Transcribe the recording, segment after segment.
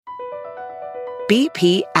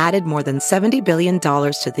BP added more than $70 billion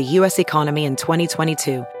to the U.S. economy in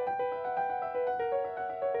 2022.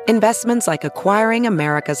 Investments like acquiring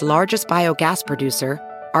America's largest biogas producer,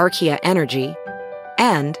 Archaea Energy,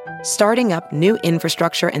 and starting up new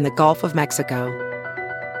infrastructure in the Gulf of Mexico.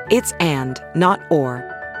 It's and, not or.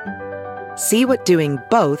 See what doing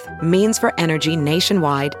both means for energy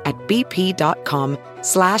nationwide at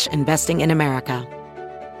bp.com/investing in America.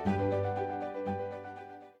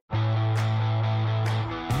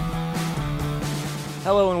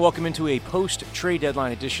 Hello and welcome into a post-trade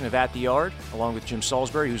deadline edition of At the Yard, along with Jim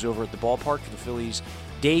Salisbury, who's over at the ballpark for the Phillies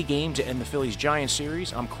day game to end the Phillies-Giants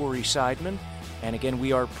series. I'm Corey Seidman, and again,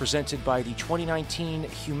 we are presented by the 2019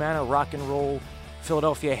 Humana Rock and Roll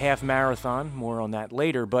Philadelphia Half Marathon. More on that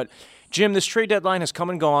later, but Jim, this trade deadline has come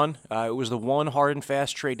and gone. It was the one hard and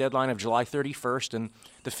fast trade deadline of July 31st, and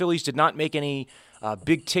the Phillies did not make any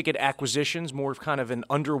big-ticket acquisitions, more of kind of an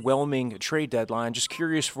underwhelming trade deadline. Just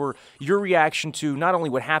curious for your reaction to not only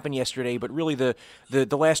what happened yesterday, but really the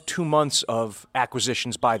last 2 months of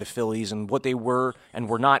acquisitions by the Phillies and what they were and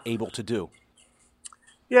were not able to do.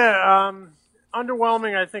 Yeah,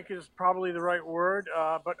 underwhelming I think is probably the right word,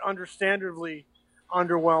 but understandably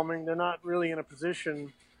underwhelming. They're not really in a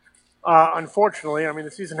position, unfortunately. I mean,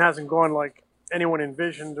 the season hasn't gone like anyone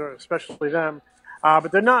envisioned, or especially them.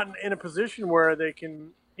 But they're not in a position where they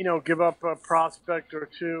can, give up a prospect or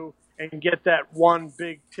two and get that one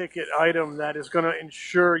big ticket item that is going to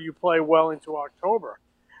ensure you play well into October.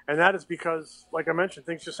 And that is because, like I mentioned,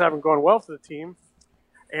 things just haven't gone well for the team.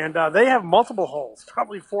 And they have multiple holes,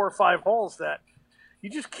 probably 4 or 5 holes that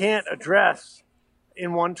you just can't address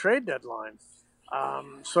in one trade deadline.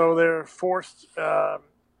 So they're forced,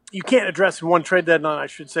 you can't address in one trade deadline, I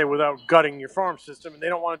should say, without gutting your farm system. And they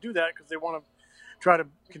don't want to do that because they want to try to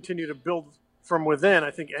continue to build from within.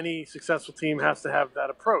 I think any successful team has to have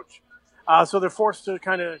that approach. So they're forced to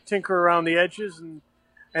kind of tinker around the edges, and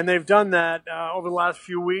they've done that over the last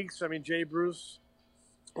few weeks. I mean, Jay Bruce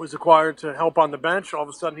was acquired to help on the bench. All of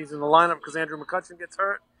a sudden he's in the lineup because Andrew McCutchen gets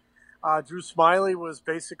hurt. Drew Smiley was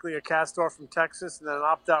basically a cast-off from Texas and then an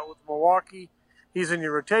opt-out with Milwaukee. He's in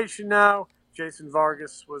your rotation now. Jason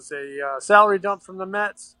Vargas was a salary dump from the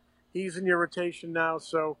Mets. He's in your rotation now.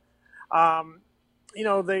 So,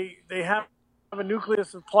 they have a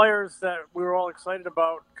nucleus of players that we were all excited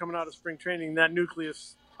about coming out of spring training. That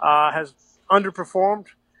nucleus has underperformed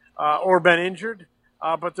or been injured,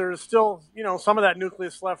 but there is still, some of that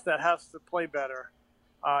nucleus left that has to play better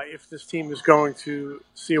if this team is going to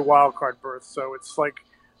see a wild card berth. So it's like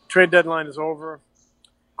trade deadline is over.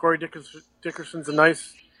 Corey Dickerson's a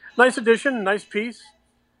nice addition, nice piece.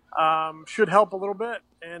 Should help a little bit,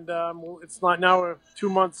 and it's not now a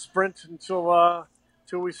 2-month sprint until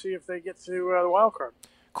we see if they get to the wild card.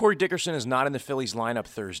 Corey Dickerson is not in the Phillies lineup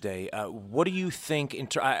Thursday. What do you think?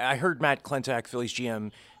 I heard Matt Klentak, Phillies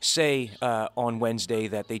GM, say on Wednesday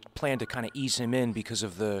that they plan to kind of ease him in because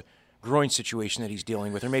of the groin situation that he's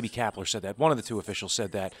dealing with, or maybe Kapler said that. One of the two officials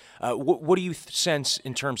said that. What do you sense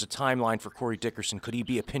in terms of timeline for Corey Dickerson? Could he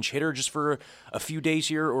be a pinch hitter just for a few days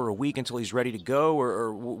here or a week until he's ready to go,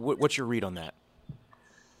 or what's your read on that?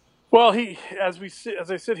 Well, as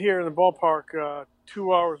I sit here in the ballpark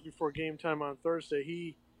 2 hours before game time on Thursday,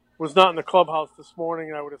 he was not in the clubhouse this morning,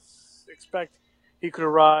 and I would expect he could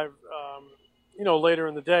arrive, later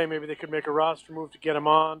in the day. Maybe they could make a roster move to get him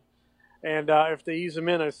on. And if they ease him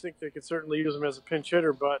in, I think they could certainly use him as a pinch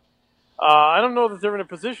hitter. But I don't know that they're in a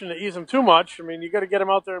position to ease him too much. I mean, you got to get him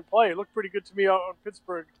out there and play. It looked pretty good to me out in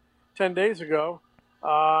Pittsburgh 10 days ago.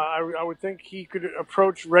 I would think he could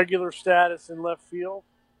approach regular status in left field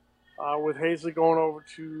with Hazley going over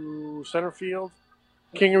to center field,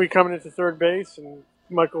 Kingery coming into third base, and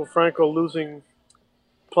Michael Franco losing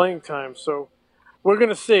playing time. So we're going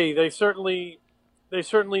to see. They certainly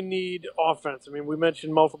need offense. I mean, we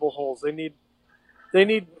mentioned multiple holes. They need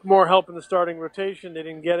more help in the starting rotation. They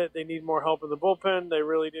didn't get it. They need more help in the bullpen. They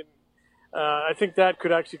really didn't. I think that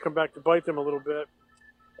could actually come back to bite them a little bit.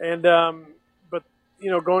 And but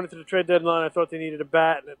going into the trade deadline, I thought they needed a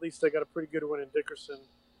bat, and at least they got a pretty good one in Dickerson.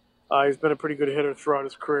 He's been a pretty good hitter throughout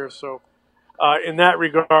his career. So in that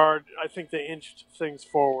regard, I think they inched things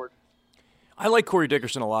forward. I like Corey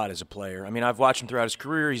Dickerson a lot as a player. I mean, I've watched him throughout his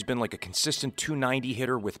career. He's been like a consistent 290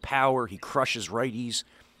 hitter with power. He crushes righties.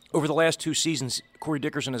 Over the last 2 seasons, Corey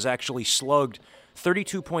Dickerson has actually slugged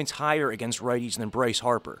 32 points higher against righties than Bryce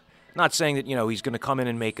Harper. Not saying that, he's going to come in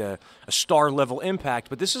and make a star-level impact,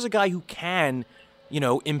 but this is a guy who can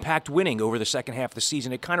impact winning over the second half of the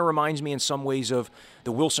season. It kind of reminds me in some ways of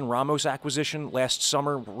the Wilson Ramos acquisition last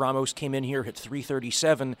summer. Ramos came in here, hit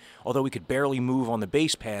 .337, although he could barely move on the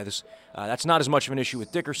base paths. That's not as much of an issue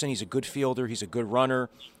with Dickerson. He's a good fielder. He's a good runner.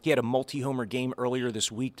 He had a multi-homer game earlier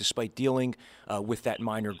this week despite dealing with that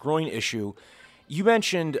minor groin issue. You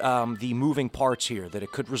mentioned the moving parts here, that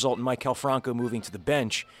it could result in Maikel Franco moving to the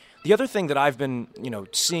bench. The other thing that I've been,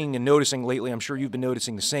 seeing and noticing lately, I'm sure you've been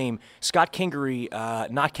noticing the same, Scott Kingery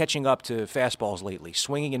not catching up to fastballs lately,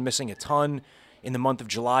 swinging and missing a ton. In the month of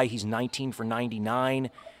July, he's 19 for 99.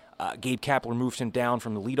 Gabe Kapler moved him down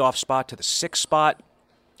from the leadoff spot to the 6th spot.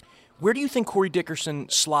 Where do you think Corey Dickerson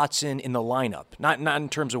slots in the lineup? Not in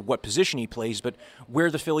terms of what position he plays, but where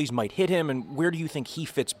the Phillies might hit him, and where do you think he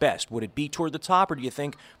fits best? Would it be toward the top, or do you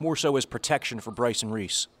think more so as protection for Bryson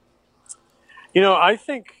Reese? I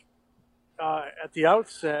think at the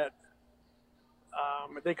outset,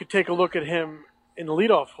 they could take a look at him in the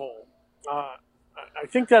leadoff hole. I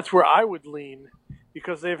think that's where I would lean,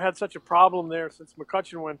 because they've had such a problem there since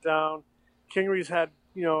McCutchen went down. Kingery's had,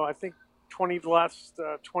 I think the last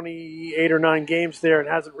 28 or 9 games there and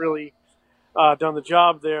hasn't really done the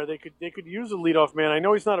job there. They could use a leadoff man. I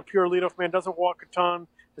know he's not a pure leadoff man, doesn't walk a ton,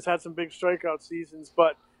 has had some big strikeout seasons,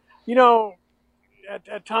 but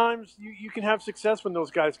at times you can have success when those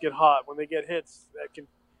guys get hot, when they get hits that can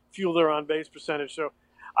fuel their on-base percentage. So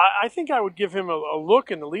I think I would give him a look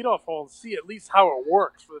in the leadoff hole and see at least how it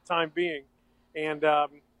works for the time being. And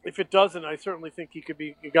if it doesn't, I certainly think he could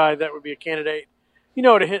be a guy that would be a candidate,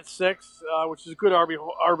 to hit 6, which is a good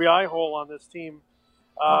RBI hole on this team,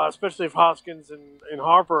 especially if Hoskins and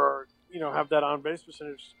Harper have that on-base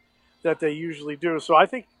percentage that they usually do. So I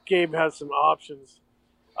think Gabe has some options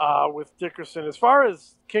with Dickerson. As far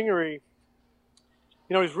as Kingery,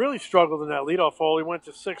 he's really struggled in that leadoff hole. He went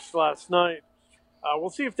to 6th last night. We'll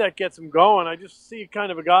see if that gets him going. I just see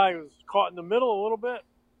kind of a guy who's caught in the middle a little bit.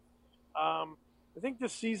 I think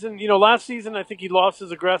this season, last season, I think he lost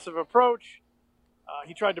his aggressive approach.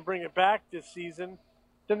 He tried to bring it back this season.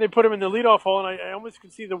 Then they put him in the leadoff hole, and I almost can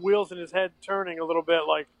see the wheels in his head turning a little bit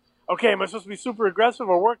like, okay, am I supposed to be super aggressive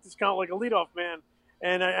or work this count like a leadoff man?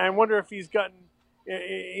 And I wonder if he's gotten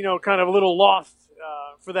kind of a little lost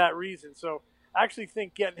for that reason. So I actually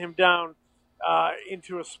think getting him down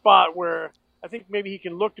into a spot where I think maybe he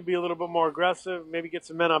can look to be a little bit more aggressive, maybe get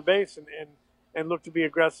some men on base and look to be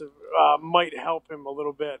aggressive might help him a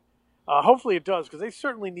little bit. Hopefully it does, because they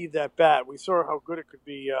certainly need that bat. We saw how good it could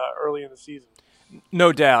be early in the season.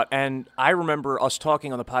 No doubt. And I remember us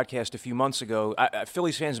talking on the podcast a few months ago.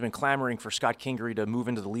 Phillies fans have been clamoring for Scott Kingery to move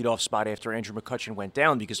into the leadoff spot after Andrew McCutchen went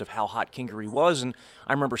down because of how hot Kingery was. And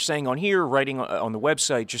I remember saying on here, writing on the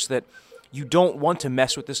website, just that you don't want to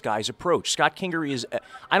mess with this guy's approach. Scott Kingery is,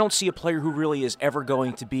 I don't see a player who really is ever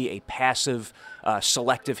going to be a passive,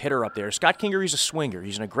 selective hitter up there. Scott Kingery's a swinger.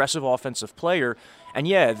 He's an aggressive offensive player. And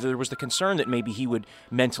yeah, there was the concern that maybe he would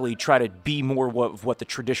mentally try to be more of what the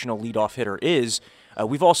traditional leadoff hitter is.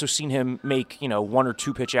 We've also seen him make, 1 or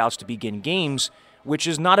 2 pitch outs to begin games, which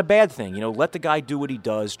is not a bad thing. Let the guy do what he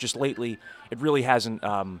does. Just lately, it really hasn't,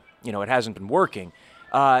 it hasn't been working.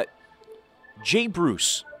 Jay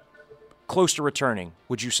Bruce, close to returning,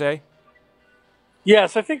 would you say?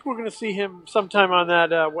 Yes, I think we're going to see him sometime on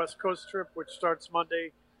that West Coast trip, which starts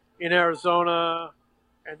Monday in Arizona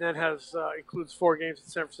and then includes 4 games in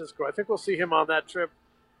San Francisco. I think we'll see him on that trip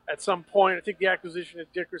at some point. I think the acquisition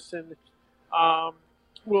of Dickerson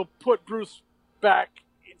will put Bruce back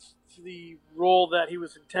into the role that he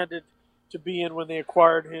was intended to be in when they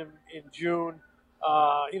acquired him in June.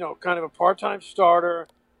 Kind of a part-time starter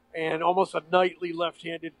and almost a nightly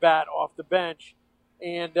left-handed bat off the bench.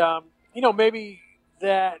 And, maybe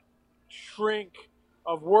that shrink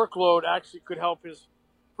of workload actually could help his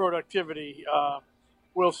productivity.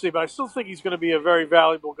 We'll see. But I still think he's going to be a very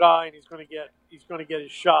valuable guy, and he's going to get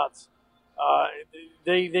his shots.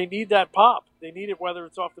 They need that pop. They need it whether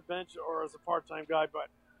it's off the bench or as a part-time guy. But,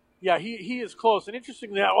 yeah, he is close. And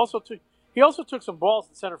interestingly, he also took some balls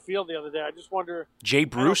in center field the other day. I just wonder. Jay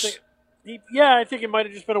Bruce? I think it might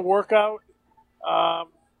have just been a workout,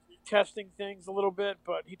 testing things a little bit.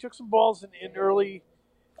 But he took some balls in early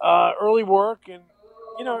work. And,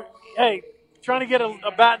 hey, trying to get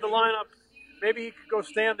a bat in the lineup, maybe he could go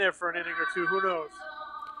stand there for an inning or two. Who knows?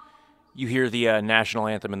 You hear the national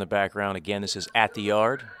anthem in the background. Again, this is At the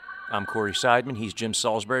Yard. I'm Corey Seidman. He's Jim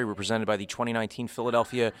Salisbury, represented by the 2019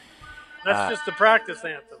 Philadelphia. That's just the practice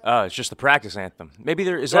anthem. Oh, it's just the practice anthem. Maybe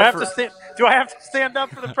there is. Do I have to stand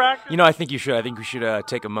up for the practice? I think you should. I think we should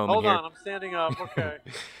take a moment here. Hold on, I'm standing up. Okay.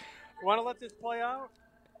 You want to let this play out?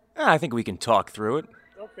 I think we can talk through it.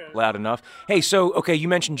 Okay. Loud enough. Hey, so, okay, you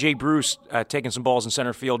mentioned Jay Bruce taking some balls in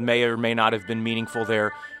center field, may or may not have been meaningful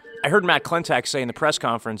there. I heard Matt Klentak say in the press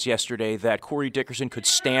conference yesterday that Corey Dickerson could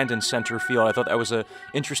stand in center field. I thought that was an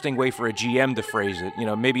interesting way for a GM to phrase it.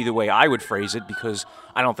 Maybe the way I would phrase it, because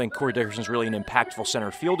I don't think Corey Dickerson's really an impactful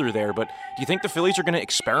center fielder there. But do you think the Phillies are going to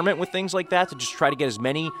experiment with things like that to just try to get as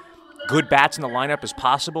many good bats in the lineup as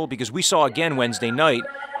possible? Because we saw again Wednesday night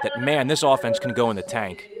that, man, this offense can go in the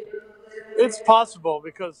tank. It's possible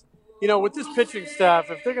because, with this pitching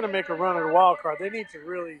staff, if they're going to make a run at a wild card, they need to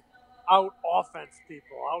really out-offense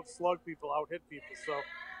people, out-slug people, out-hit people. So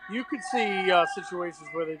you could see situations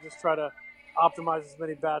where they just try to optimize as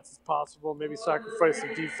many bats as possible, maybe sacrifice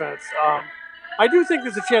some defense. I do think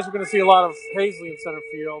there's a chance we're going to see a lot of Hazley in center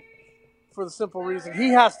field for the simple reason he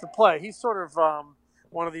has to play. He's sort of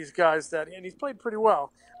one of these guys and he's played pretty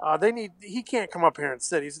well. He can't come up here and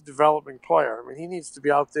sit. He's a developing player. I mean, he needs to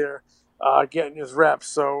be out there getting his reps.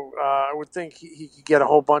 So I would think he could get a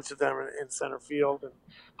whole bunch of them in center field and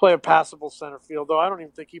play a passable center field, though I don't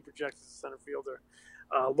even think he projects as a center fielder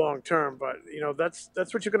long term. But,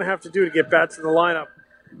 that's what you're going to have to do to get bats in the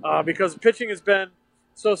lineup because pitching has been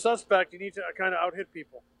so suspect. You need to kind of out-hit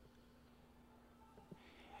people.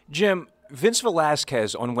 Jim, Vince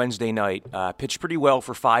Velasquez on Wednesday night pitched pretty well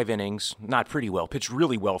for 5 innings. Not pretty well, pitched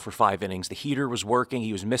really well for 5 innings. The heater was working.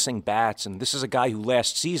 He was missing bats. And this is a guy who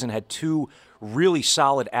last season had 2 really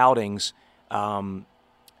solid outings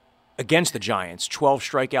against the Giants. 12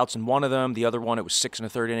 strikeouts in one of them. The other one, it was 6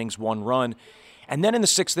 1/3 innings, 1 run. And then in the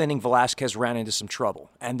 6th inning, Velasquez ran into some trouble.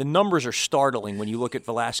 And the numbers are startling when you look at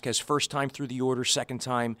Velasquez first time through the order, second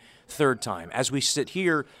time, third time. As we sit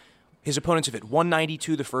here, his opponents have hit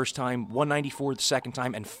 192 the first time, 194 the second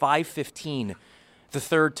time, and 515 the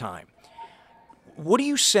third time. What do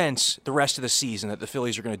you sense the rest of the season that the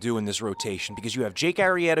Phillies are going to do in this rotation? Because you have Jake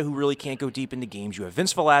Arrieta, who really can't go deep into games. You have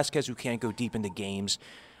Vince Velasquez, who can't go deep into games.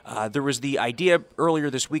 There was the idea earlier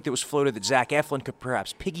this week that was floated that Zach Eflin could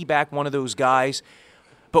perhaps piggyback one of those guys.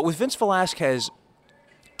 But with Vince Velasquez,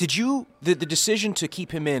 the decision to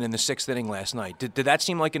keep him in the 6th inning last night, did that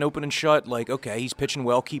seem like an open and shut, like, okay, he's pitching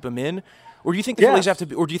well, keep him in? Or do you think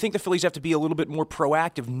the Phillies have to be a little bit more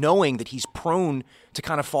proactive, knowing that he's prone to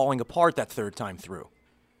kind of falling apart that third time through?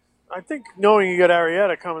 I think knowing you got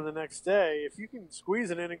Arrieta coming the next day, if you can squeeze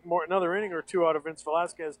another inning or 2 out of Vince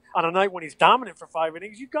Velasquez on a night when he's dominant for 5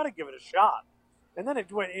 innings, you've got to give it a shot. And then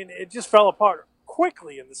it just fell apart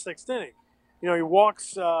quickly in the 6th inning. He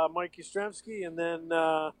walks Mike Yastrzemski, and then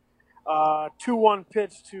 2-1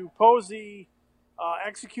 pitch to Posey,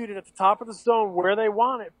 executed at the top of the zone where they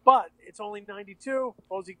want it, but it's only 92.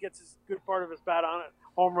 Posey gets his good part of his bat on it.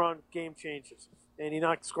 Home run, game changes. And he's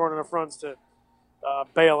not scoring enough runs to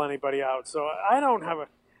bail anybody out. So I don't have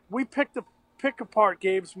we pick apart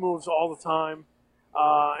Gabe's moves all the time,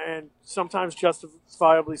 and sometimes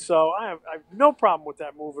justifiably so. I have no problem with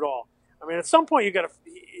that move at all. I mean, at some point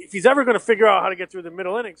if he's ever going to figure out how to get through the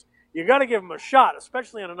middle innings, you got to give him a shot,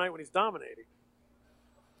 especially on a night when he's dominating.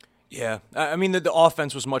 Yeah, I mean, the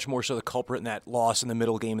offense was much more so the culprit in that loss in the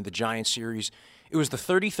middle game of the Giants series. It was the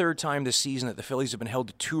 33rd time this season that the Phillies have been held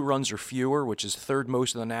to 2 runs or fewer, which is third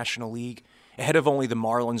most in the National League, ahead of only the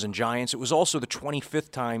Marlins and Giants. It was also the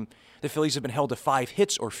 25th time the Phillies have been held to 5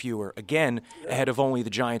 hits or fewer, again, ahead of only the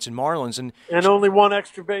Giants and Marlins. And only 1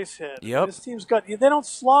 extra base hit. Yep. This team's they don't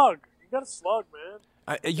slug. You got to slug,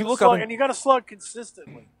 man. You got to slug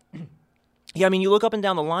consistently. Yeah, I mean, you look up and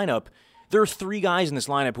down the lineup, there are 3 guys in this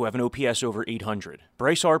lineup who have an OPS over 800.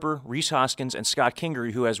 Bryce Harper, Rhys Hoskins, and Scott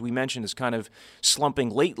Kingery, who, as we mentioned, is kind of slumping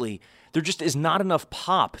lately. There just is not enough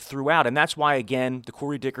pop throughout, and that's why, again, the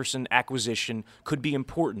Corey Dickerson acquisition could be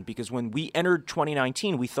important, because when we entered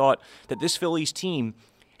 2019, we thought that this Phillies team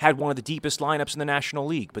had one of the deepest lineups in the National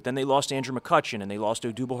League, but then they lost Andrew McCutchen, and they lost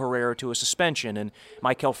Odubel Herrera to a suspension, and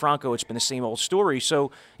Maikel Franco, it's been the same old story. So,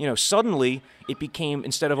 suddenly it became,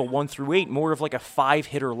 instead of a 1 through 8, more of like a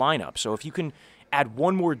 5-hitter lineup. So if you can add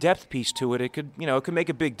one more depth piece to it, it could make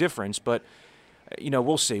a big difference, but,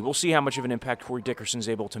 we'll see. We'll see how much of an impact Corey Dickerson's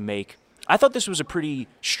able to make. I thought this was a pretty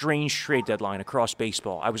strange trade deadline across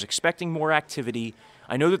baseball. I was expecting more activity.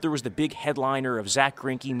 I know that there was the big headliner of Zach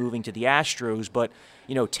Greinke moving to the Astros, but,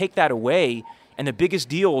 take that away, and the biggest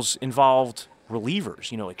deals involved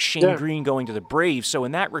relievers, like Shane Green going to the Braves. So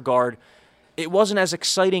in that regard, it wasn't as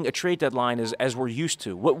exciting a trade deadline as we're used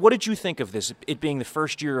to. What did you think of this, it being the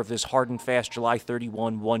first year of this hard and fast July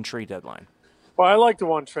 31 one trade deadline? Well, I like the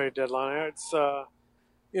one trade deadline. It's,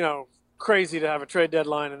 crazy to have a trade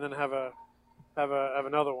deadline and then have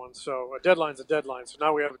another one. So a deadline's a deadline. So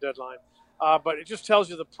now we have a deadline. But it just tells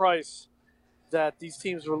you the price that these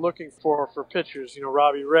teams were looking for pitchers.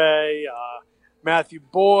 Robbie Ray, Matthew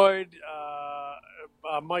Boyd,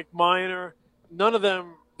 Mike Minor. None of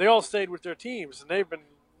them. They all stayed with their teams, and they've been,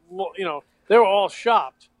 they were all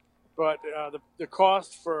shopped. But the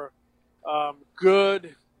cost for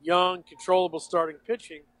good, young, controllable starting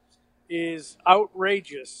pitching is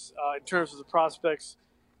outrageous in terms of the prospects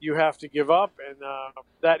you have to give up, and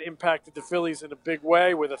that impacted the Phillies in a big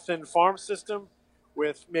way with a thin farm system,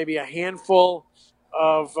 with maybe a handful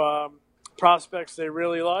of prospects they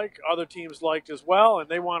really like, other teams liked as well, and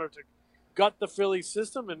they wanted to gut the Phillies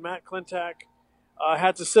system, and Matt Klentak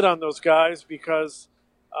had to sit on those guys because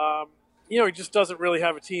he just doesn't really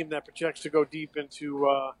have a team that projects to go deep into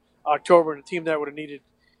October, and a team that would have needed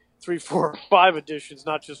 3, 4, 5 additions,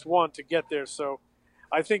 not just one, to get there. So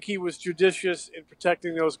I think he was judicious in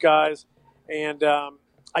protecting those guys, and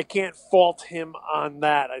I can't fault him on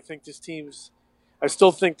that. I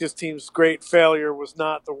still think this team's great failure was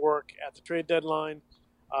not the work at the trade deadline.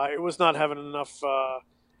 It was not having enough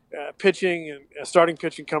pitching and starting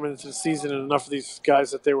pitching coming into the season, and enough of these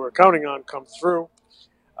guys that they were counting on come through.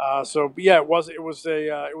 It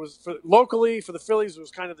was locally for the Phillies. It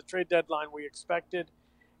was kind of the trade deadline we expected.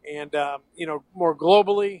 And, more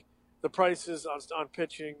globally, the prices on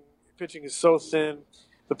pitching is so thin.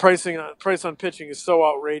 The price on pitching is so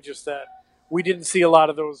outrageous that we didn't see a lot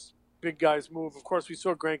of those big guys move. Of course, we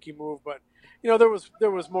saw Greinke move, but, there was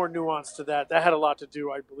more nuance to that. That had a lot to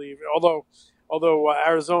do, I believe. Although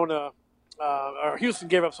Arizona or Houston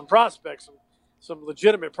gave up some prospects, some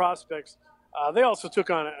legitimate prospects, they also took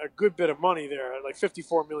on a good bit of money there, like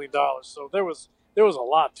 $54 million. So there was a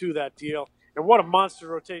lot to that deal. And what a monster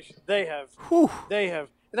rotation they have. Whew. They have.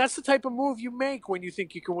 And that's the type of move you make when you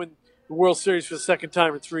think you can win the World Series for the second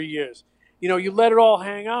time in 3 years. You let it all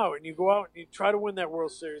hang out, and you go out and you try to win that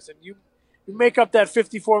World Series, and you make up that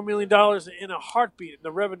 $54 million in a heartbeat, and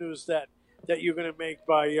the revenues that you're going to make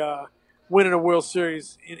by winning a World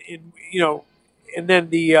Series and then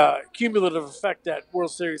the cumulative effect that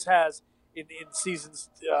World Series has in seasons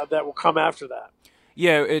that will come after that.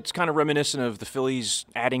 Yeah, it's kind of reminiscent of the Phillies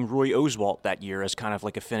adding Roy Oswalt that year as kind of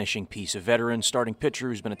like a finishing piece, a veteran starting pitcher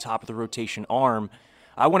who's been a top-of-the-rotation arm.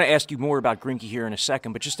 I want to ask you more about Greinke here in a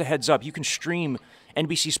second, but just a heads up, you can stream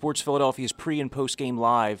NBC Sports Philadelphia's pre- and post-game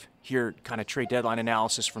live, here kind of trade deadline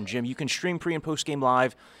analysis from Jim. You can stream pre- and post-game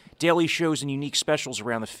live, daily shows and unique specials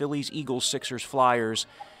around the Phillies, Eagles, Sixers, Flyers,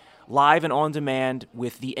 live and on demand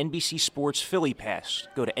with the NBC Sports Philly Pass.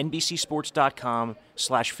 Go to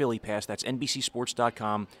NBCSports.com/Philly Pass. That's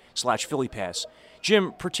NBCSports.com/Philly Pass.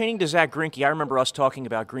 Jim, pertaining to Zach Greinke, I remember us talking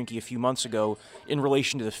about Greinke a few months ago in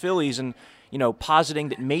relation to the Phillies and, positing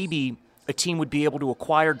that maybe a team would be able to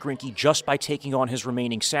acquire Greinke just by taking on his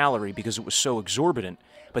remaining salary because it was so exorbitant.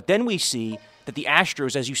 But then we see that the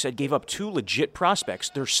Astros, as you said, gave up 2 legit prospects.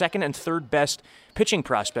 Their second and third best pitching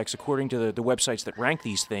prospects, according to the websites that rank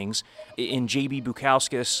these things, in J.B.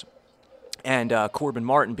 Bukauskas and Corbin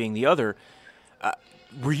Martin being the other.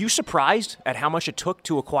 Were you surprised at how much it took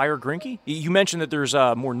to acquire Greinke? You mentioned that there's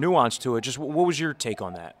more nuance to it. Just what was your take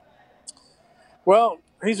on that? Well,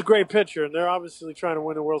 he's a great pitcher, and they're obviously trying to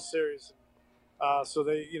win the World Series. So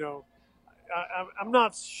they, I'm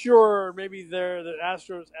not sure. Maybe the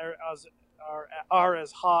Astros are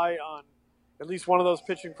as high on at least one of those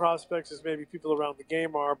pitching prospects as maybe people around the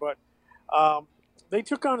game are, but they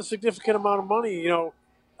took on a significant amount of money. It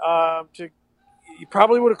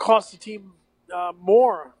probably would have cost the team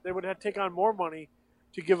more. They would have to take on more money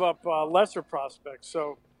to give up lesser prospects.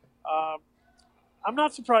 So I'm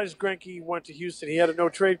not surprised Greinke went to Houston. He had a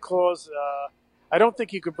no-trade clause. I don't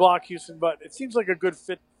think he could block Houston, but it seems like a good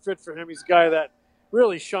fit for him. He's a guy that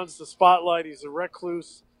really shuns the spotlight. He's a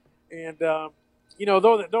recluse. And, though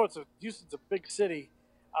Houston's a big city,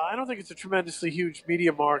 I don't think it's a tremendously huge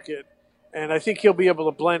media market. And I think he'll be able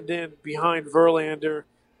to blend in behind Verlander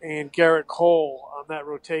and Garrett Cole on that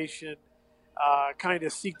rotation, kind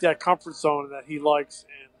of seek that comfort zone that he likes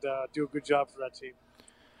and do a good job for that team.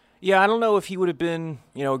 Yeah, I don't know if he would have been,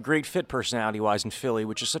 a great fit personality-wise in Philly,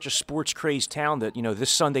 which is such a sports-crazed town that,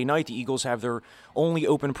 this Sunday night the Eagles have their only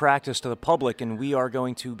open practice to the public, and we are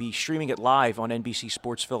going to be streaming it live on NBC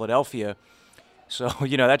Sports Philadelphia. So,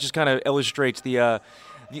 that just kind of illustrates the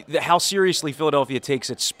how seriously Philadelphia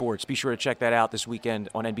takes its sports. Be sure to check that out this weekend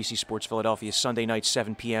on NBC Sports Philadelphia, Sunday night,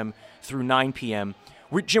 7 p.m. through 9 p.m.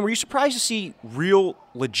 Jim, were you surprised to see real,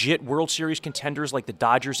 legit World Series contenders like the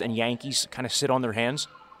Dodgers and Yankees kind of sit on their hands?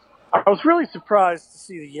 I was really surprised to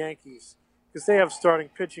see the Yankees because they have starting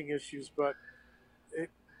pitching issues, but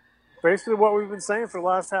basically what we've been saying for the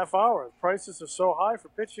last half hour. The prices are so high for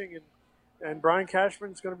pitching, and Brian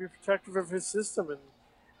Cashman is going to be protective of his system,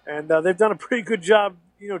 and they've done a pretty good job,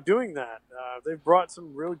 doing that. They've brought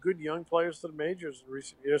some really good young players to the majors in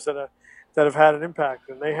recent years that have had an impact,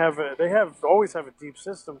 and they have always have a deep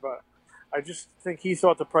system. But I just think he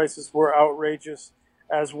thought the prices were outrageous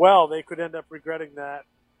as well. They could end up regretting that,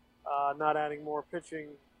 not adding more pitching,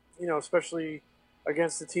 especially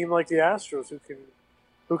against a team like the Astros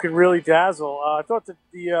who can really dazzle. I thought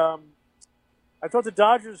the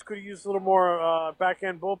Dodgers could have used a little more back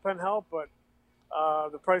end bullpen help, but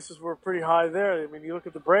the prices were pretty high there. I mean, you look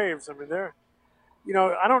at the Braves. I mean,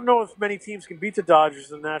 I don't know if many teams can beat the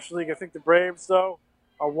Dodgers in the National League. I think the Braves, though,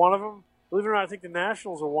 are one of them. Believe it or not, I think the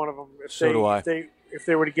Nationals are one of them. If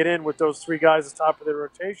they were to get in with those three guys at the top of their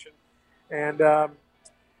rotation, and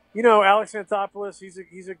Alex Anthopoulos, he's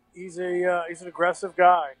an aggressive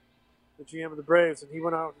guy, the GM of the Braves, and he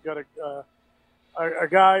went out and got a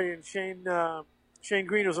guy in Shane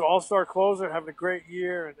Green, who's an all-star closer, having a great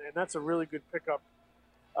year, and that's a really good pickup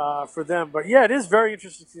for them. But yeah, it is very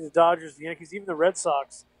interesting to see the Dodgers, the Yankees, even the Red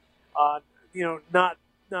Sox, not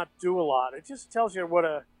do a lot. It just tells you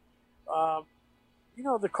what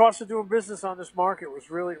the cost of doing business on this market was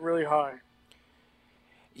really, really high.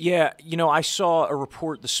 Yeah, I saw a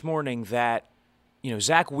report this morning that,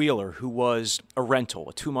 Zach Wheeler, who was a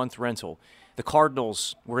 2-month rental, the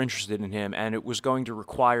Cardinals were interested in him, and it was going to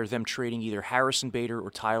require them trading either Harrison Bader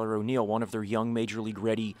or Tyler O'Neill, one of their young Major League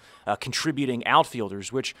ready contributing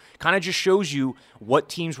outfielders, which kind of just shows you what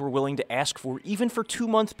teams were willing to ask for, even for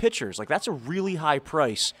 2-month pitchers. Like, that's a really high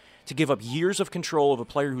price to give up years of control of a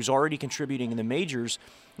player who's already contributing in the majors,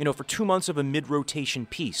 for 2 months of a mid-rotation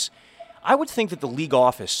piece. I would think that the league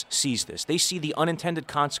office sees this. They see the unintended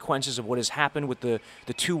consequences of what has happened with the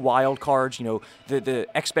two wild cards. The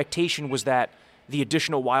expectation was that the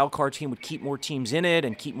additional wild card team would keep more teams in it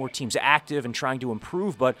and keep more teams active and trying to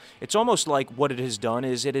improve. But it's almost like what it has done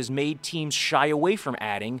is it has made teams shy away from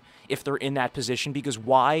adding if they're in that position, because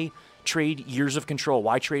why trade years of control?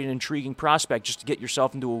 Why trade an intriguing prospect just to get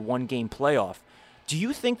yourself into a one-game playoff? Do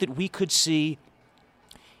you think that we could see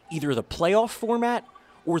either the playoff format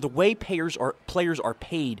or the way players are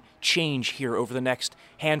paid change here over the next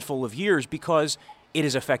handful of years, because it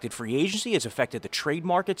has affected free agency, it's affected the trade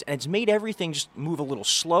markets, and it's made everything just move a little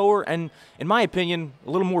slower and, in my opinion,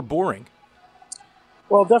 a little more boring?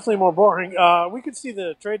 Well, definitely more boring. We could see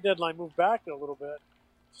the trade deadline move back a little bit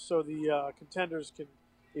so the contenders can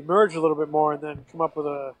emerge a little bit more and then come up with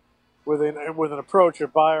an approach, a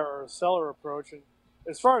buyer or a seller approach. And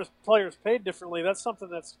as far as players paid differently, that's something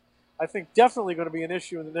that's, I think, definitely going to be an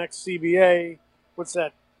issue in the next CBA. What's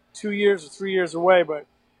that, 2 years or 3 years away? But,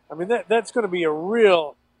 I mean, that's going to be a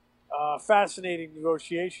real fascinating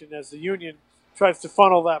negotiation as the union tries to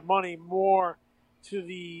funnel that money more to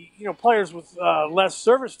the players with less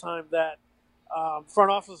service time that front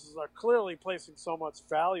offices are clearly placing so much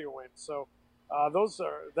value in. So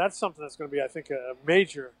that's something that's going to be, I think, a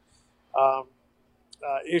major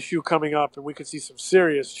issue coming up, and we could see some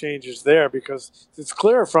serious changes there, because it's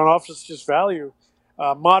clear front offices just value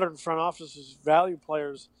modern front offices value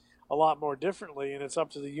players a lot more differently, and it's up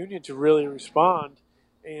to the union to really respond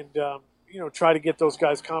and try to get those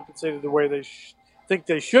guys compensated the way they think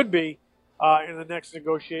they should be in the next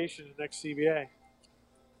negotiation, the next CBA.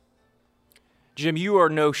 Jim, you are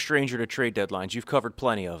no stranger to trade deadlines. You've covered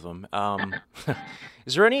plenty of them.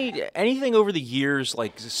 Is there anything over the years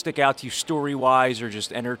like stick out to you story-wise, or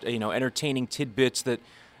just entertaining tidbits that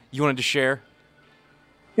you wanted to share?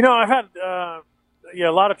 I've had a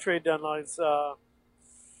lot of trade deadlines. I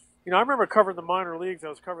remember covering the minor leagues. I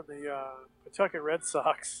was covering the Pawtucket Red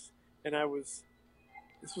Sox, and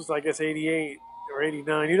this was I guess 88 or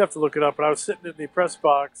 89. You'd have to look it up, but I was sitting in the press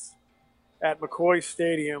box at McCoy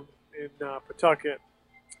Stadium in Pawtucket,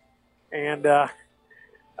 and the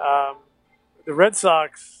Red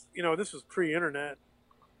Sox, this was pre-internet,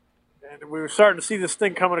 and we were starting to see this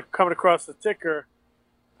thing coming across the ticker.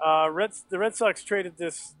 The Red Sox traded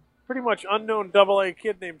this pretty much unknown Double-A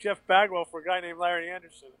kid named Jeff Bagwell for a guy named Larry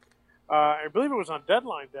Anderson. I believe it was on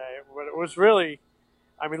deadline day, but it was really,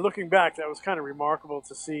 looking back, that was kind of remarkable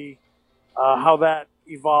to see how that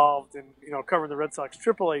evolved. And covering the Red Sox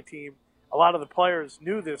Triple-A team, a lot of the players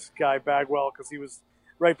knew this guy Bagwell because he was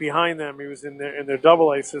right behind them. He was in their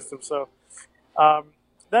Double-A system. So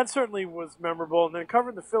that certainly was memorable. And then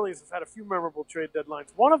covering the Phillies has had a few memorable trade deadlines.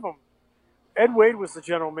 One of them, Ed Wade was the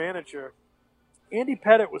general manager. Andy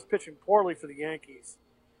Pettitte was pitching poorly for the Yankees.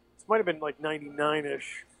 This might have been like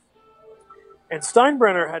 99-ish. And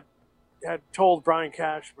Steinbrenner had told Brian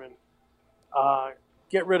Cashman,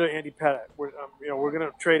 get rid of Andy Pettitte. We're going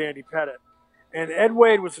to trade Andy Pettitte. And Ed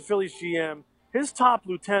Wade was the Phillies GM. His top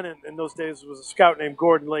lieutenant in those days was a scout named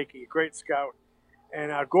Gordon Lakey, a great scout.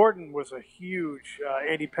 And Gordon was a huge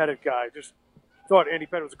Andy Pettitte guy. Just thought Andy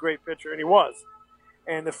Pettitte was a great pitcher, and he was.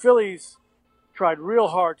 And the Phillies tried real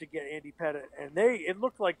hard to get Andy Pettitte, and it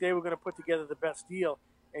looked like they were going to put together the best deal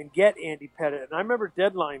and get Andy Pettitte. And I remember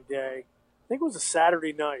deadline day, I think it was a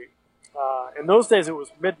Saturday night. In those days, it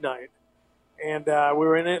was midnight, and we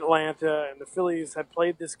were in Atlanta, and the Phillies had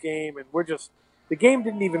played this game, and the game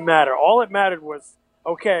didn't even matter. All that mattered was,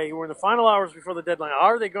 okay, we're in the final hours before the deadline.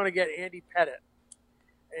 Are they going to get Andy Pettitte?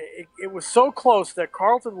 It was so close that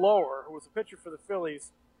Carlton Lower, who was a pitcher for the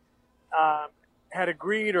Phillies, had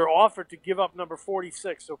agreed or offered to give up number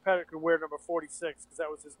 46 so Pettitte could wear number 46 because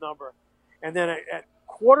that was his number. And then at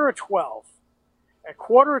quarter of 12,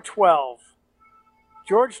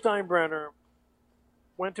 George Steinbrenner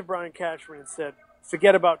went to Brian Cashman and said,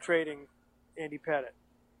 forget about trading Andy Pettitte.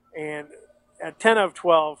 And at 10 of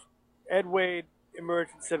 12, Ed Wade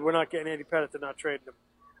emerged and said, we're not getting Andy Pettitte, they're not trading him.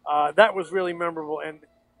 That was really memorable. And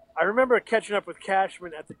I remember catching up with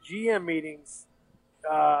Cashman at the GM meetings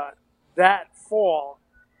that fall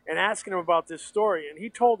and asking him about this story. And he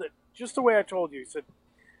told it just the way I told you. He said,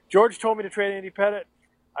 George told me to trade Andy Pettitte.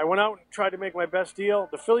 I went out and tried to make my best deal.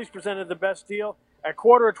 The Phillies presented the best deal. At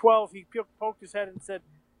quarter of 12, he poked his head and said,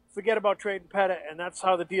 forget about trading Pettitte. And that's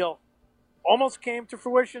how the deal almost came to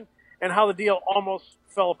fruition and how the deal almost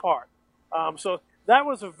fell apart. So that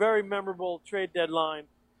was a very memorable trade deadline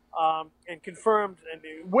and confirmed and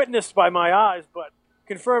witnessed by my eyes, but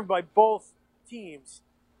confirmed by both teams.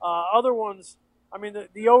 Other ones, I mean, the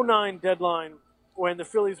 09 deadline when the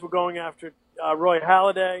Phillies were going after Roy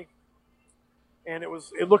Halladay, and it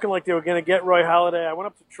looking like they were going to get Roy Halladay. I went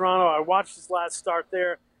up to Toronto. I watched his last start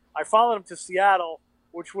there. I followed him to Seattle,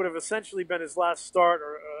 which would have essentially been his last start,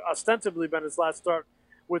 or ostensibly been his last start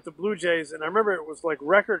with the Blue Jays. And I remember it was like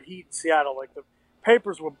record heat in Seattle. Like the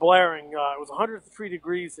papers were blaring. It was 103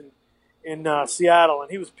 degrees in Seattle, and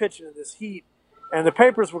he was pitching in this heat. And the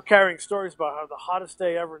papers were carrying stories about how the hottest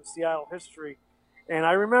day ever in Seattle history. And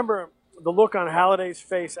I remember the look on Halladay's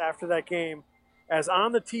face after that game as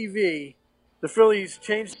on the TV, the Phillies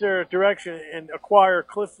changed their direction and acquired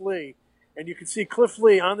Cliff Lee. And you could see Cliff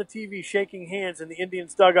Lee on the TV shaking hands in the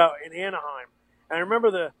Indians' dugout in Anaheim. And I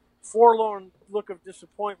remember the forlorn look of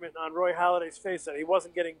disappointment on Roy Halladay's face that he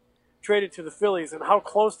wasn't getting traded to the Phillies. And how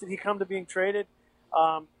close did he come to being traded?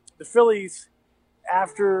 The Phillies...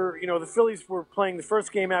 the Phillies were playing the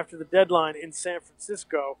first game after the deadline in San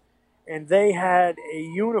Francisco, and they had a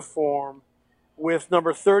uniform with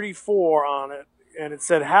number 34 on it, and it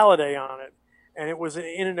said Halladay on it, and it was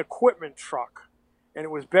in an equipment truck, and it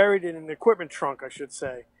was buried in an equipment trunk, I should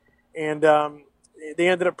say. And they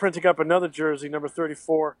ended up printing up another jersey, number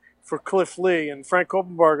 34, for Cliff Lee, and Frank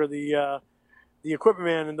Koppenbarger, the equipment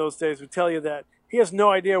man in those days, would tell you that he has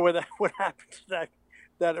no idea what happened to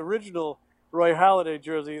that original Roy Halladay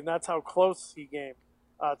jersey, and that's how close he came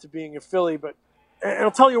to being a Philly. But and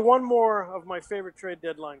I'll tell you one more of my favorite trade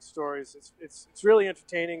deadline stories. It's really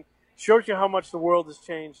entertaining. Shows you how much the world has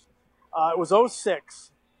changed. It was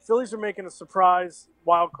 2006. Phillies are making a surprise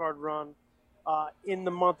wild card run in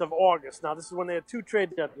the month of August. Now this is when they had two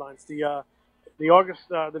trade deadlines: the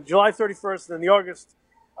July 31st, and then the August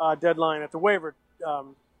deadline at the waiver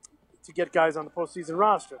to get guys on the postseason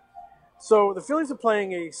roster. So the Phillies are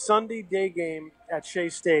playing a Sunday day game at Shea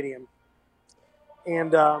Stadium.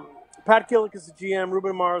 And Pat Gillick is the GM.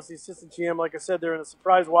 Ruben Amaro is the assistant GM. Like I said, they're in a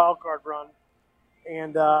surprise wild card run.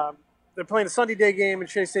 And they're playing a Sunday day game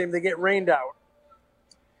at Shea Stadium. They get rained out.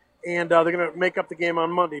 And they're going to make up the game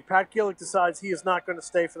on Monday. Pat Gillick decides he is not going to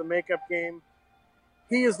stay for the makeup game.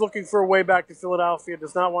 He is looking for a way back to Philadelphia,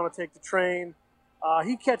 does not want to take the train. I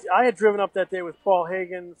had driven up that day with Paul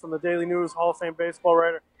Hagen from the Daily News, Hall of Fame baseball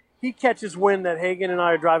writer. He catches wind that Hagen and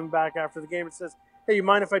I are driving back after the game and says, hey, you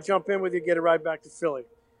mind if I jump in with you, get a ride back to Philly?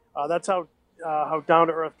 That's how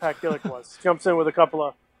down-to-earth Pat Gillick was. Jumps in with a couple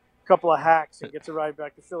of hacks and gets a ride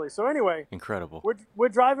back to Philly. So anyway, incredible. We're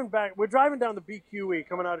driving back. We're driving down the BQE,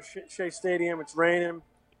 coming out of Shea Stadium. It's raining, and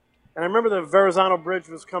I remember the Verrazano Bridge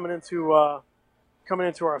was coming into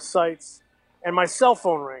our sights, and my cell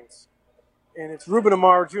phone rings, and it's Ruben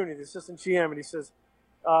Amaro Jr., the assistant GM, and he says,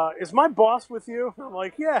 is my boss with you? I'm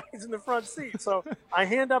like, yeah, he's in the front seat. So I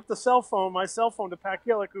hand up my cell phone to Pat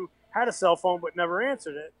Gillick, who had a cell phone but never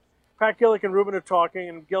answered it. Pat Gillick and Ruben are talking,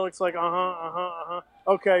 and Gillick's like,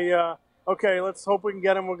 okay, let's hope we can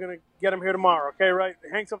get him. We're going to get him here tomorrow, okay, right?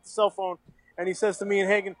 He hangs up the cell phone, and he says to me and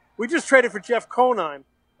Hagen, we just traded for Jeff Conine.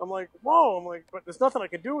 I'm like, whoa, but there's nothing I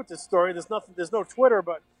can do with this story. There's no Twitter,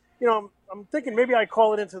 but, I'm thinking maybe I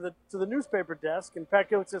call it into the newspaper desk, and Pat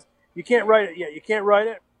Gillick says, you can't write it yet. You can't write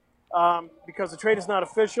it because the trade is not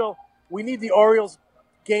official. We need the Orioles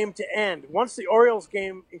game to end. Once the Orioles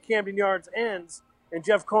game in Camden Yards ends and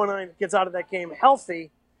Jeff Conine gets out of that game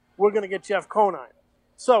healthy, we're going to get Jeff Conine.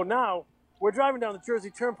 So now we're driving down the Jersey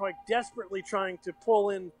Turnpike desperately trying to pull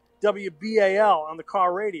in WBAL on the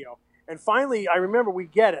car radio. And finally, I remember we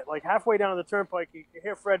get it. Like halfway down the turnpike, you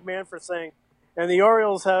hear Fred Manfred saying, and the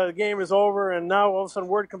Orioles, the game is over, and now all of a sudden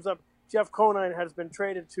word comes up, Jeff Conine has been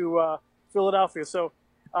traded to Philadelphia. So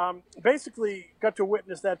basically got to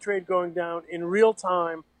witness that trade going down in real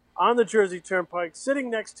time on the Jersey Turnpike, sitting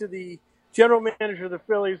next to the general manager of the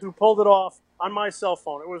Phillies who pulled it off on my cell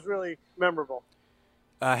phone. It was really memorable.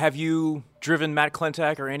 Have you driven Matt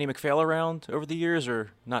Klentak or Andy McPhail around over the years,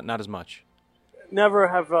 or not as much? Never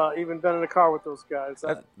have even been in a car with those guys.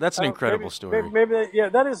 That's an incredible story. Maybe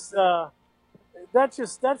that is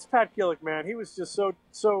that's Pat Gillick, man. He was just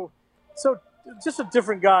so just a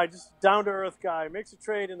different guy, just down to earth guy. Makes a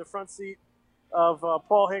trade in the front seat of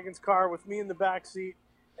Paul Higgins' car with me in the back seat.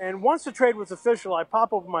 And once the trade was official, I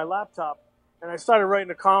pop open my laptop and I started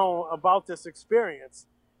writing a column about this experience.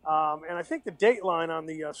 And I think the date line on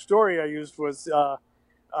the story I used was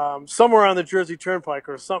somewhere on the Jersey Turnpike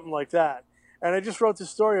or something like that. And I just wrote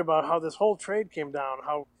this story about how this whole trade came down,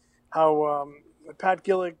 how Pat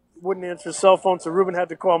Gillick wouldn't answer his cell phone, so Ruben had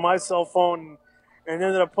to call my cell phone and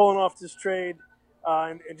ended up pulling off this trade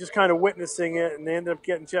and just kind of witnessing it. And they ended up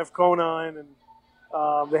getting Jeff Conine, and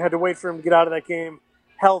they had to wait for him to get out of that game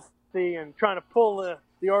healthy and trying to pull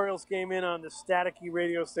the Orioles game in on the staticky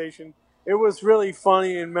radio station. It was really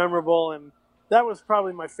funny and memorable, and that was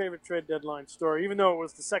probably my favorite trade deadline story, even though it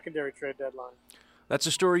was the secondary trade deadline. That's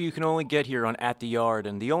a story you can only get here on At the Yard,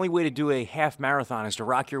 and the only way to do a half marathon is to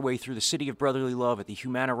rock your way through the city of brotherly love at the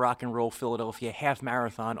Humana Rock and Roll Philadelphia Half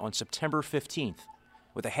Marathon on September 15th.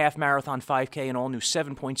 With a half marathon 5K and all new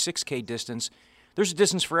 7.6K distance, there's a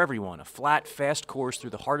distance for everyone, a flat, fast course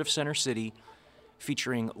through the heart of Center City,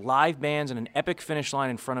 featuring live bands and an epic finish line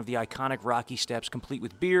in front of the iconic Rocky Steps, complete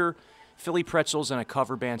with beer, Philly pretzels, and a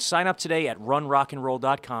cover band. Sign up today at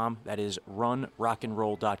runrockandroll.com. That is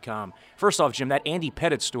runrockandroll.com. First off, Jim, that Andy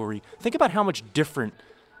Pettitte story, think about how much different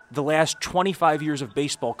the last 25 years of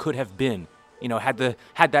baseball could have been, had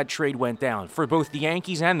that trade went down for both the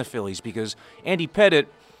Yankees and the Phillies, because Andy Pettitte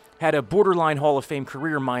had a borderline Hall of Fame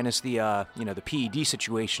career minus the the PED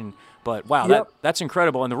situation. But wow, Yep. that's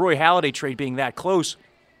incredible. And the Roy Halladay trade being that close.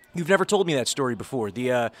 You've never told me that story before,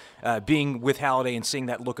 the being with Halladay and seeing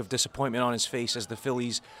that look of disappointment on his face as the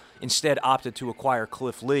Phillies instead opted to acquire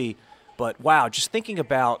Cliff Lee. But, wow, just thinking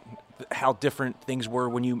about how different things were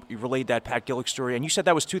when you relayed that Pat Gillick story. And you said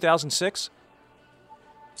that was 2006?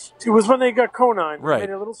 It was when they got Conine. Right. They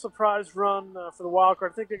made a little surprise run for the wild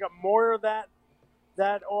card. I think they got Moyer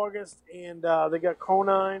that August, and they got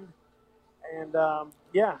Conine. And,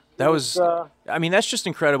 that was that's just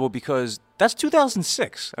incredible because that's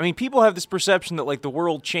 2006. I mean, people have this perception that, like, the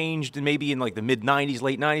world changed and maybe in, like, the mid-'90s,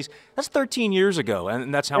 late 90s. That's 13 years ago,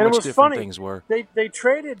 and that's how much different funny. Things were. They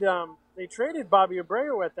traded Bobby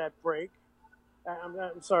Abreu at that break.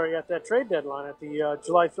 I'm sorry, at that trade deadline, at the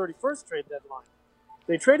July 31st trade deadline.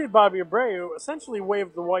 They traded Bobby Abreu, essentially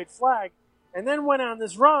waved the white flag, and then went on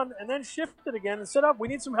this run and then shifted again and said, we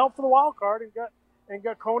need some help for the wild card, and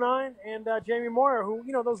got Conine and Jamie Moyer, who,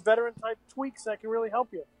 those veteran-type tweaks that can really help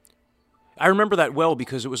you. I remember that well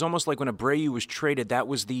because it was almost like when Abreu was traded, that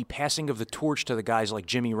was the passing of the torch to the guys like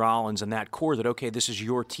Jimmy Rollins and that core that, okay, this is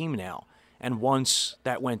your team now. And once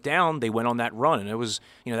that went down, they went on that run, and it was,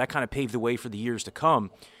 that kind of paved the way for the years to come.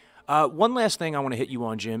 One last thing I want to hit you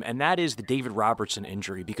on, Jim, and that is the David Robertson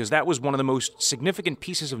injury, because that was one of the most significant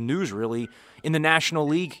pieces of news, really, in the National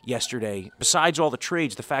League yesterday. Besides all the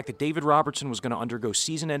trades, the fact that David Robertson was going to undergo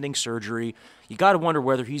season-ending surgery. You got to wonder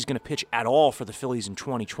whether he's going to pitch at all for the Phillies in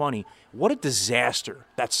 2020. What a disaster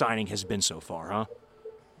that signing has been so far, huh?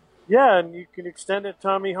 Yeah, and you can extend it.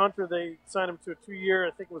 Tommy Hunter, they signed him to a 2-year,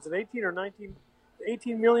 I think it was an 18 or 19,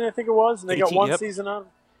 18 million, I think it was, and they 18, got one yep. season out.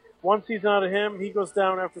 One season out of him. He goes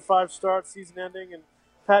down after 5 starts, season ending. And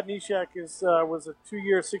Pat Neshek was a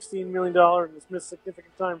 2-year, $16 million and has missed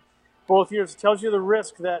significant time both years. It tells you the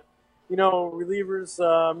risk that, relievers,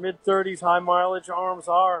 mid-30s, high mileage arms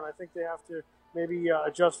are. And I think they have to maybe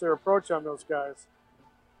adjust their approach on those guys.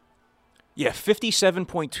 Yeah,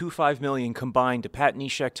 $57.25 million combined to Pat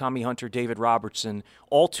Neshek, Tommy Hunter, David Robertson,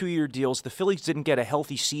 all 2-year deals. The Phillies didn't get a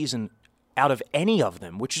healthy season out of any of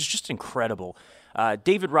them, which is just incredible.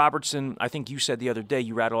 David Robertson, I think you said the other day,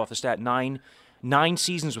 you rattled off the stat, nine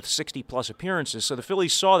seasons with 60-plus appearances. So the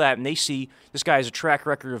Phillies saw that, and they see this guy has a track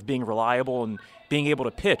record of being reliable and being able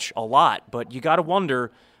to pitch a lot. But you got to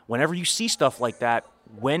wonder whenever you see stuff like that,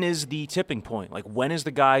 when is the tipping point? Like, when is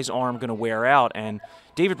the guy's arm going to wear out? And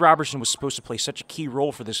David Robertson was supposed to play such a key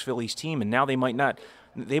role for this Phillies team, and now they might not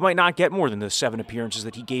get more than the 7 appearances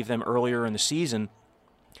that he gave them earlier in the season.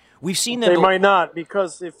 We've seen them. They might not,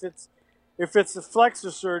 because if it's a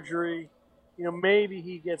flexor surgery, maybe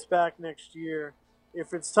he gets back next year.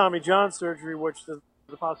 If it's Tommy John surgery, which the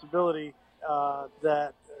possibility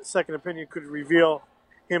that second opinion could reveal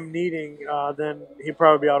him needing, then he'd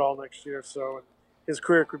probably be out all next year. So his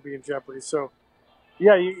career could be in jeopardy. So,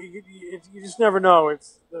 yeah, you just never know.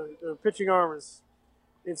 It's the pitching arm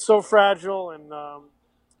it's so fragile, and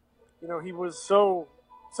he was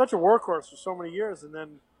such a workhorse for so many years, and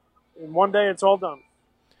then in one day it's all done.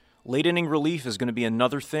 Late inning relief is going to be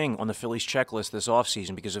another thing on the Phillies checklist this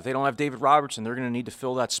offseason, because if they don't have David Robertson, they're going to need to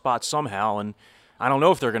fill that spot somehow. And I don't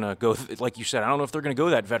know if they're going to go, like you said, I don't know if they're going to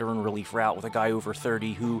go that veteran relief route with a guy over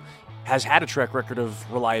 30 who has had a track record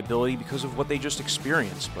of reliability because of what they just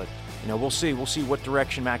experienced. But, we'll see. We'll see what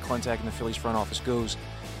direction Matt Klentak and the Phillies front office goes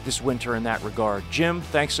this winter in that regard. Jim,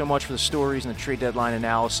 thanks so much for the stories and the trade deadline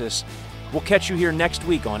analysis. We'll catch you here next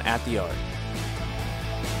week on At the Yard.